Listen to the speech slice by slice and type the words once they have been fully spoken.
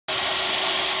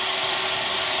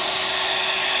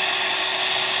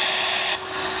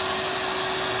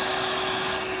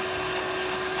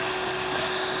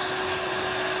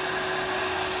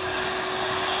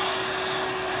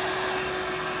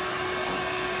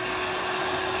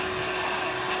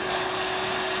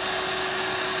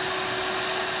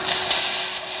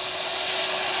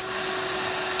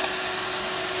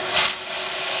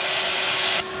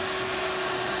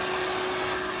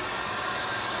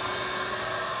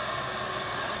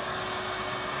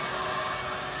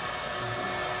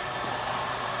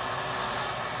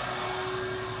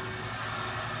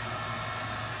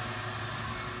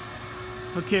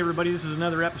Okay, everybody, this is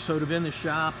another episode of In the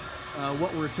Shop.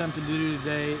 What we're attempting to do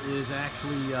today is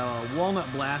actually walnut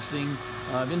blasting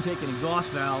of intake and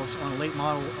exhaust valves on a late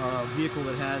model vehicle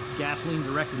that has gasoline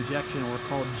direct injection, or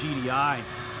called GTI.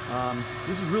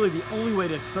 This is really the only way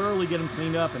to thoroughly get them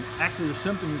cleaned up, and actually the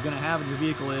symptom you're going to have in your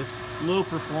vehicle is low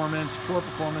performance, poor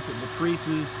performance. It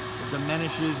decreases, it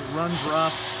diminishes, it runs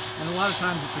rough, and a lot of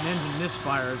times it's an engine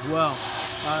misfire as well.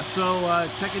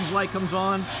 Check engine light comes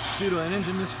on due to an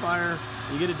engine misfire.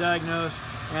 You get it diagnosed,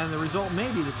 and the result may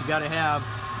be that you got to have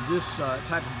this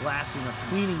type of blasting or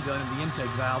cleaning done of the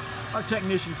intake valve. Our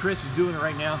technician Chris is doing it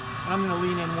right now. I'm going to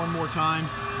lean in one more time.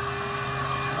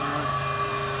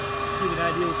 Give you an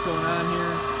idea what's going on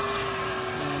here.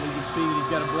 And you can see that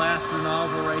he's got a blaster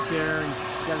nozzle right there.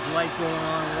 He's got his light going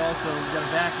on. We've got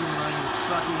a vacuum running that's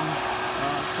sucking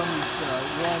some of these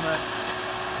walnut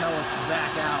pellets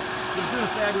back out. He's doing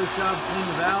a fabulous job of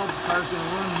cleaning the valve. The car's going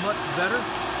to run much better.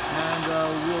 And I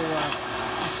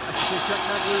should say, check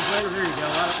back with us later. There you go.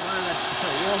 A lot of that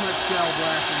walnut shell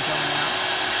blasting coming out.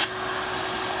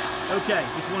 Okay,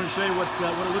 just wanted to show you what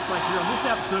it looks like here on this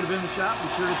episode of In the Shop.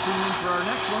 Be sure to tune in for our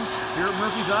next one here at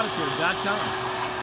MurphysAutoCare.com.